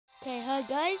Okay, hi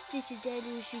guys, this is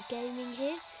JayLouEthGaming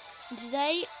here, and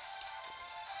today,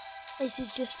 this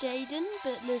is just Jayden,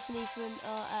 but Lewis and Ethan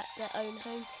are at their own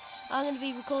home. I'm going to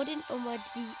be recording on my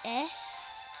DS,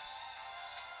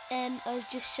 and I've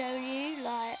just shown you,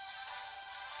 like,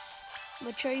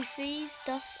 my trophies,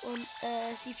 stuff on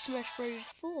Super Smash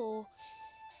Bros. 4.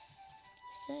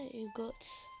 So, got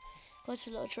quite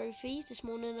a lot of trophies. This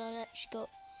morning I actually got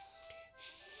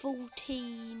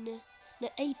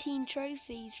 18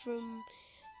 trophies from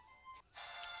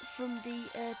the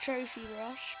trophy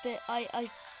rush, but I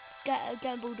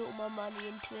gambled all my money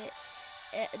into it.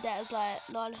 That was like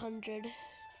 900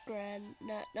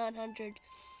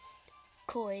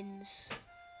 coins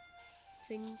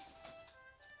things.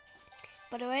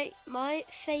 By the way, my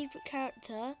favourite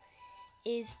character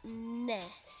is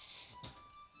Ness.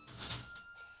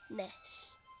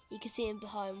 You can see him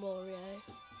behind Wario,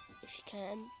 if you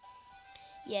can.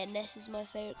 Yeah, Ness is my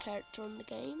favourite character on the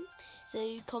game.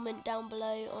 So comment down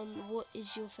below on what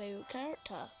is your favourite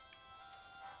character.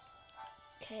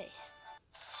 Okay.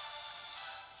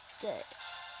 So,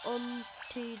 on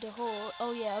to the horde.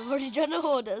 Oh yeah, I've already done a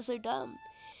horde, that's so dumb.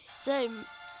 So,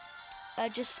 I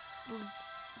just will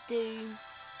do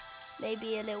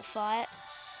maybe a little fight.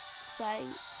 So,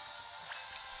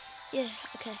 yeah,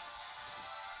 okay.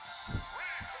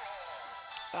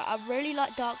 Right, I really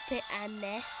like Dark Pit and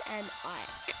Ness and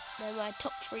Ike. They're my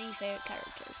top 3 favourite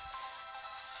characters,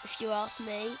 if you ask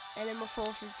me. And then my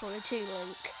 4th is probably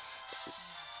Link.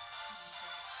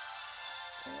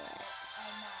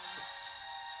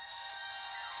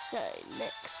 So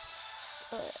next,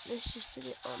 let's just put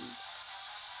it on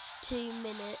 1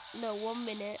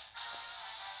 minute,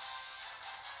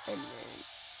 and then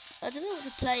I don't know what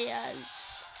to play as.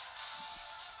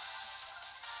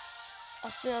 I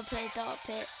feel I'll play Dark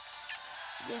Pit.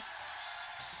 Yeah,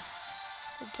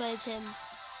 I'll play as him.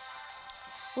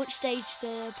 Which stage do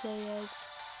I play as?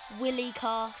 Willy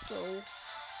Castle.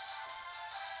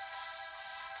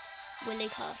 Willy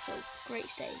Castle, great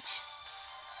stage.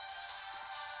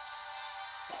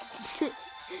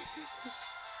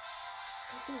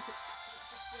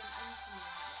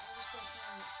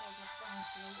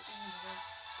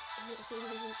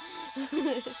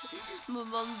 My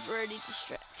mum's really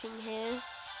distracting here.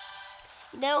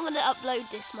 Now I'm going to upload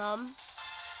this, Mum.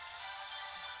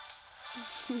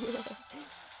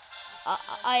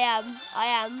 I am.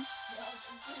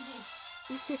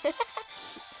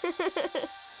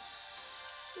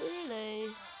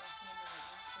 Really?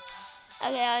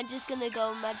 Okay, I'm just gonna go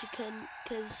on Magicant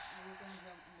because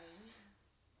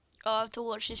I have to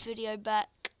watch this video back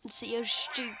and see how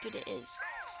stupid it is.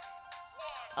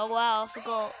 Oh wow, I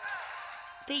forgot.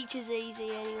 Peach is easy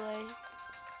anyway.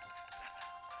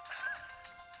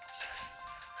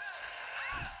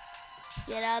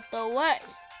 Get out the way.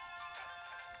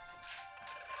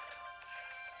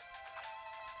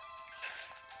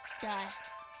 Die.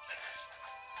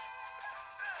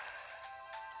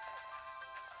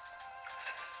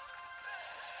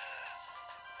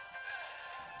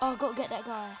 Oh, I gotta get that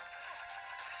guy.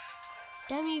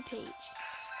 Damn you, Peach.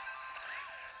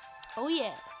 Oh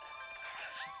yeah.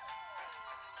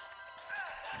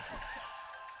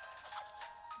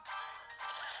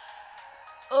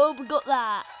 Oh, we got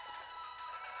that.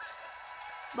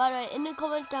 By the way, in the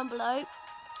comments down below,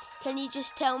 can you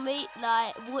just tell me,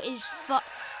 like, what is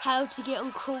how to get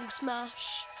on Crawl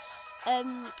Smash,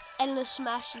 Endless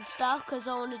Smash and stuff? Because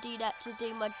I want to do that to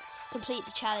complete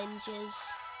the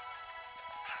challenges.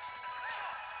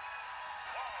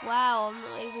 Wow, I'm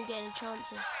not even getting a chance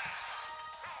here.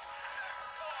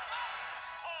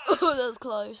 Oh, that was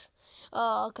close.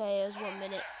 Oh, okay, it was 1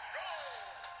 minute.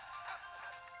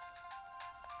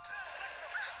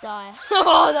 Die.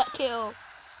 Oh, that kill.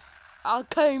 I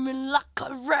came in like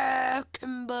a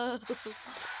wrecking ball.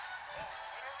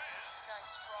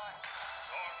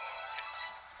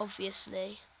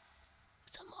 Obviously.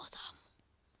 Some awesome.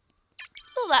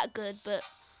 Not that good, but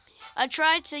I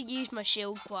tried to use my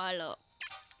shield quite a lot.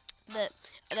 But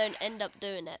I don't end up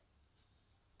doing it.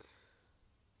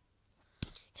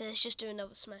 So let's just do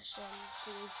another smash for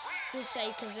the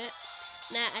sake of it.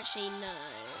 Nah, actually no.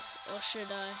 Or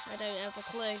should I? I don't have a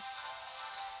clue.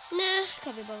 Nah,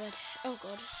 can't be bothered. Oh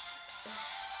god.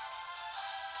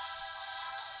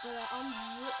 But I'm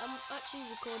actually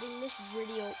recording this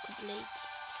really awkwardly.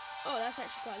 Oh, that's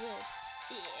actually quite good.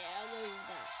 Yeah, I'll go with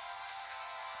that.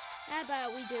 How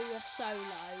about we do a solo?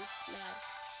 No.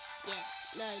 Yeah.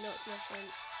 No, not Smash Run.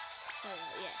 Solo,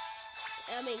 yeah.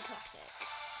 I mean classic.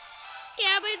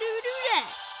 Yeah, but do that.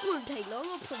 It wouldn't take long.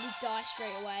 I'll probably die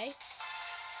straight away.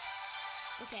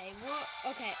 Okay, what?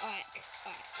 Okay, Ike.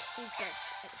 Who's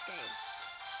best at this game?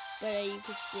 But you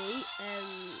can see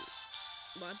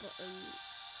my bottom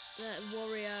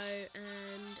Wario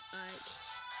and like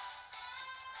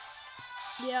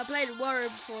yeah, I played Wario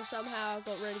before. Somehow I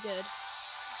got really good.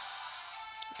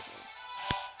 Okay.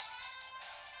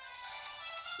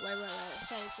 Wait,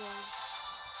 save one.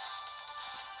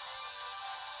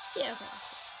 Yeah, okay.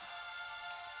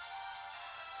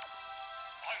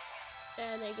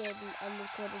 And again, I'm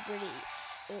recorded really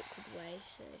awkward way,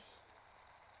 so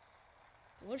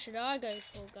what should I go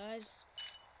for, guys?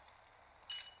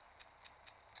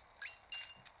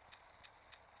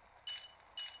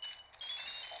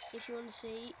 If you want to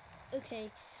see,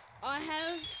 okay, I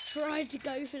have tried to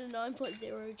go for the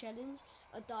 9.0 challenge.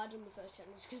 I died on the first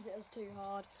challenge because it was too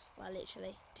hard. Well,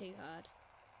 literally too hard.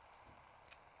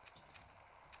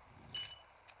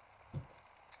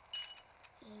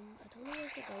 I don't know where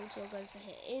to go, so I'll go for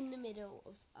here in the middle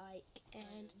of Ike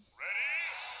and.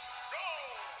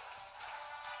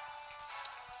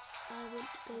 I want to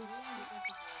go for that.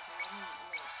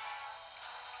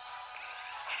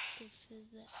 Okay.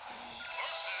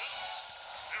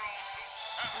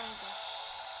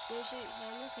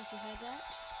 Harmless, if you heard that.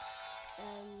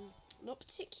 Not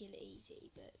particularly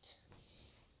easy, but.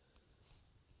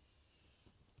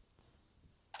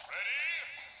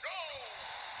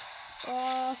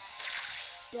 Oh,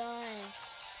 die.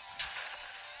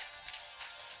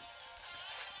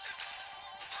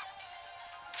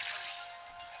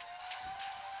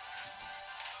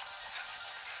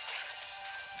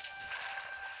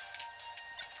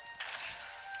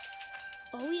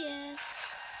 Oh yeah.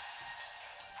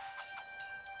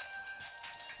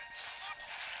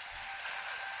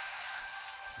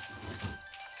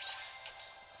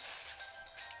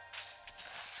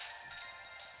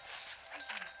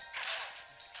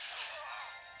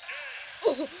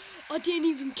 Oh, I didn't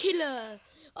even kill her.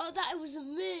 Oh, that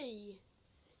wasn't me.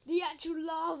 The actual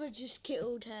lava just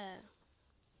killed her.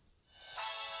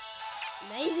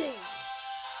 Amazing.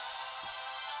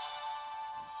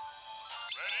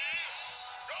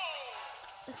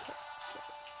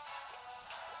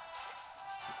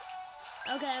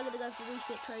 Okay, I'm gonna go for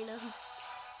refit trainer.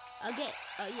 I'll get.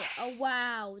 Oh yeah. Oh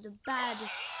wow, the baddest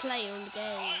player in the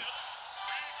game.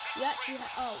 You actually.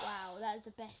 Oh wow, that is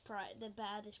the best prize. The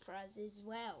baddest prize as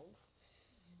well.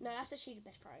 No, that's actually the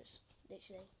best prize.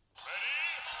 Literally.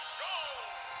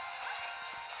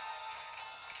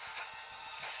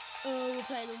 Oh, we're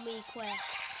playing on me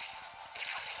quest.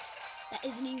 That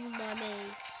isn't even my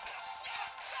me.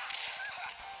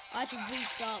 I had to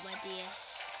restart my DS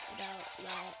about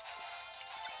like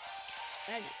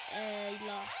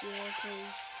last year because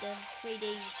the 3D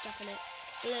was stuck on it.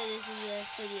 But no, this is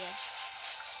the 3DS.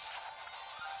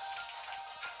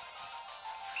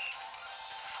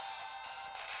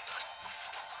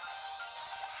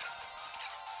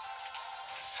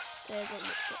 Okay, I got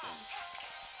mixed up then.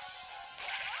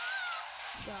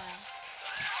 Die.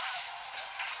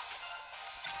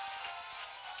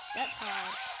 That's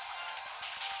hard.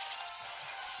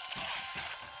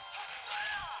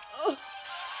 Oh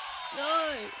no!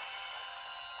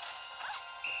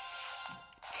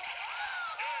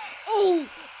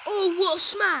 Oh, what a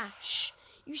smash!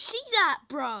 You see that,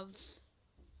 bruv?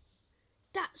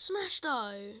 That smash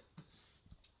though.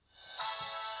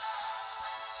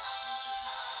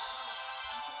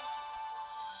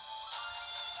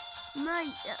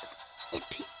 Mate, that's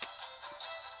epic.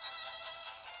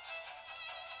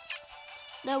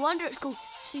 No wonder it's called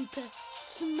Super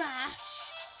Smash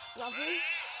Brothers.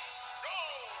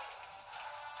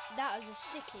 That was a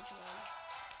sickage one.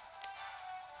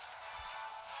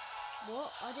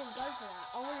 What? I didn't go for that.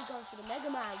 I want to go for the Mega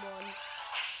Man one.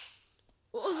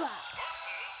 What was that?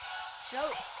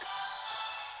 Choke.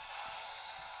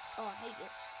 Oh, I hate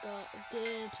this. Got a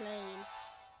good plane.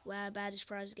 Wow, baddest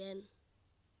prize again.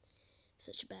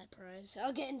 Such a bad prize.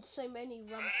 I'm getting so many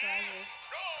run prizes.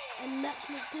 And that's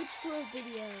not good for a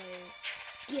video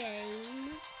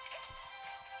game.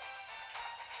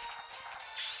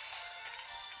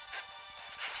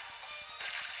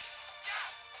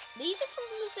 These are from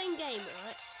the same game,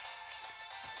 right?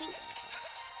 I think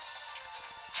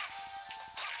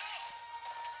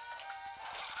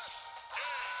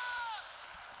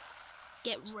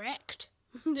they are. Get wrecked.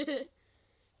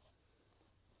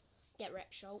 Get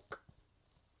wrecked, Shulk.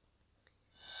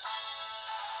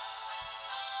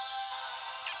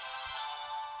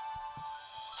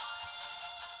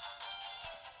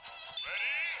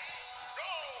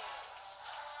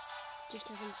 Just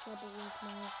having trouble with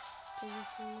my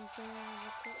position there.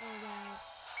 Oh wow.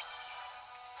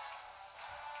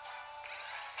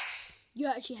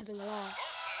 You're actually having a laugh.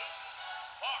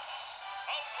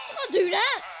 Can't do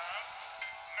that!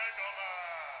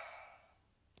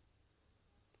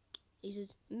 He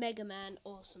says, Mega Man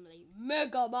awesomely.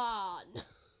 Mega Man!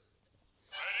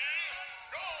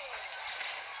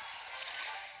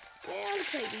 Yeah, I'll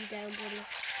take these down, buddy.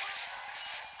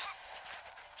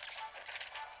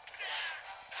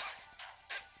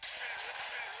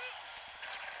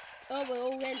 Oh, we're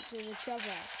all against each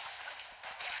other.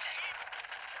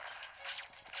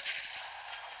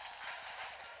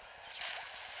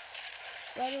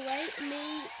 By the way,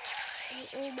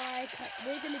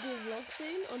 we're going to do a vlog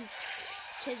soon on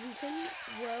Chessington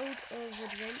World of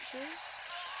Adventures.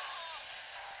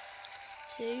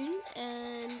 Soon,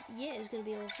 and yeah, it's going to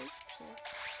be awesome. So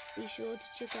be sure to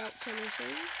check out channel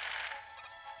soon.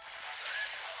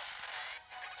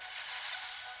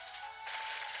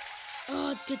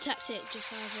 Oh, good tactic, just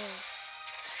have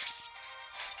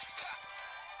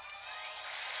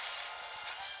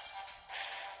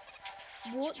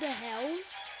a... What the hell?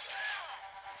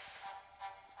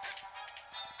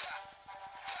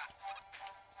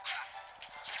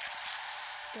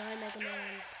 Die, Mega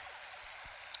Man.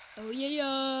 Oh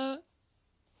yeah.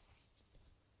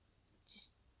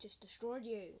 Just destroyed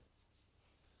you.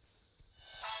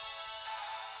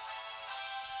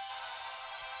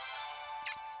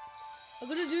 I'm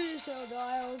gonna do this till I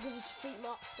die. I'm gonna defeat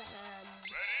Master Hand,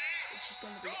 which is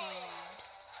gonna be hard.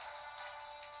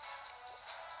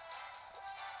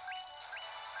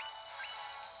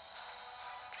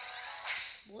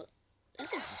 What?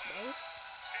 That's impossible.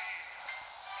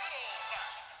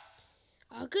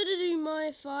 I gotta do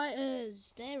my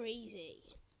fighters. They're easy.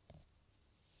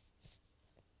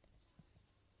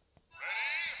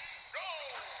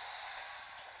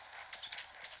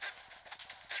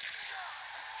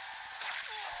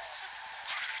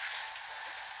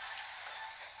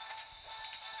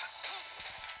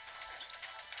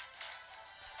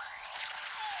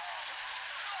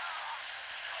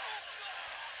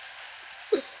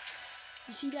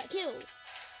 You see that kill?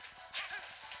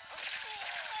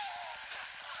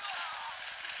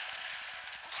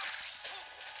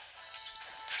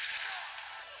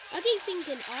 I keep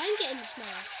thinking I'm getting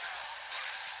smashed.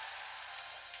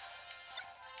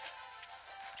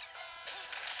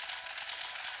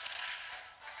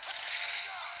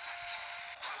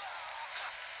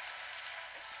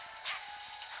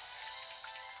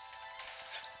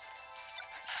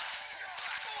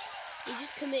 He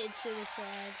just committed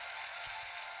suicide.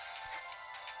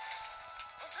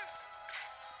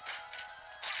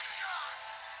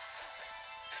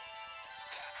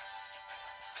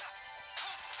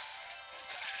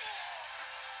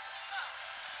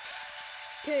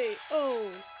 KO.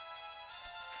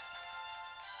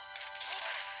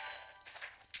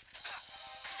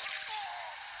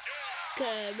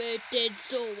 Committed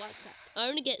suicide. I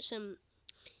only got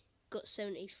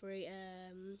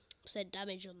 73%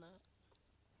 damage on that.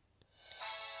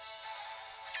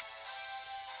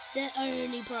 The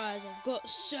only prize I've got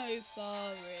so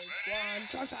far is 1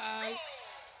 trophy.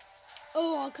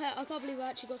 Oh, I can't believe I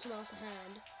actually got to Master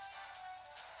Hand.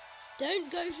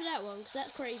 Don't go for that one, because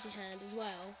that's Crazy Hand as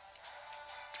well.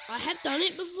 I have done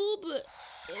it before, but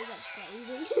it was actually quite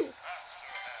easy.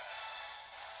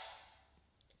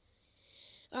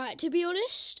 Alright, to be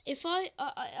honest, if I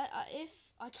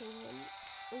kill him,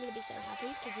 I'm going to be so happy,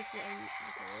 because this is on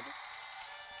record.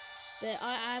 But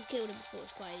I have killed him before,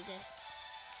 it's quite easy.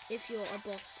 If you're a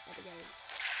boss at the game.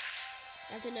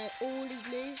 You have to know all his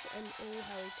moves and all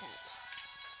how he attacks.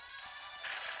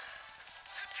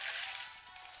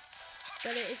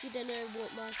 But if you don't know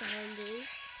what Master Hand is,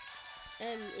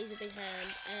 he's a big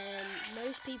hand, and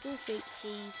most people think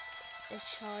he's a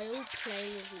child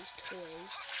playing with his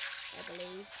toys, I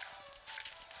believe.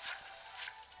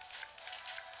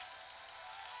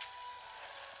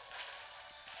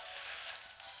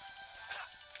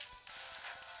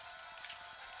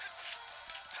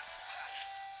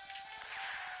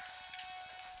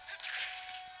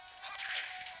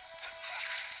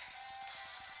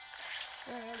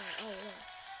 Where am I? Oh, yeah.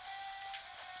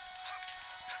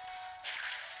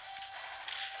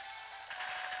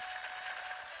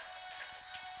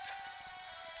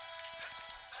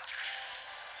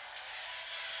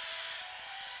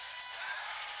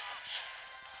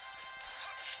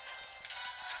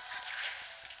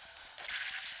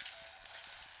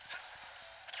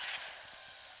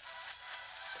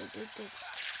 Good.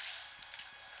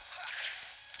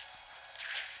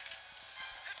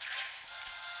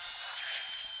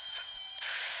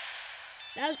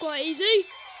 That was quite easy.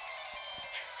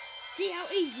 See how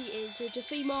easy it is to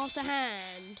defeat Master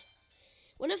Hand.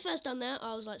 When I first done that,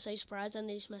 I was like so surprised I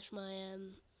nearly smashed my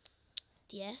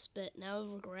DS, but now I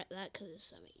regret that because it's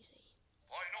so easy.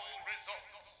 Final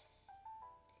results.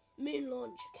 Moon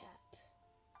launcher cap.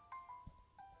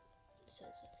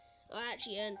 silver. I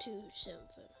actually earned 2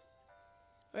 silver.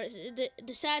 Right, so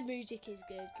the sad music is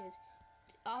good because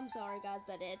I'm sorry guys,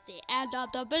 but at the end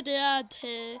of the video,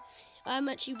 I'm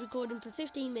actually recording for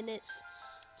 15 minutes.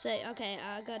 So okay,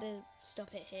 I gotta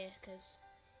stop it here because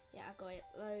yeah, I got it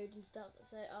load and stuff.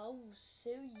 So I'll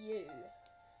see you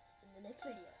in the next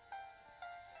video.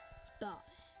 Bye.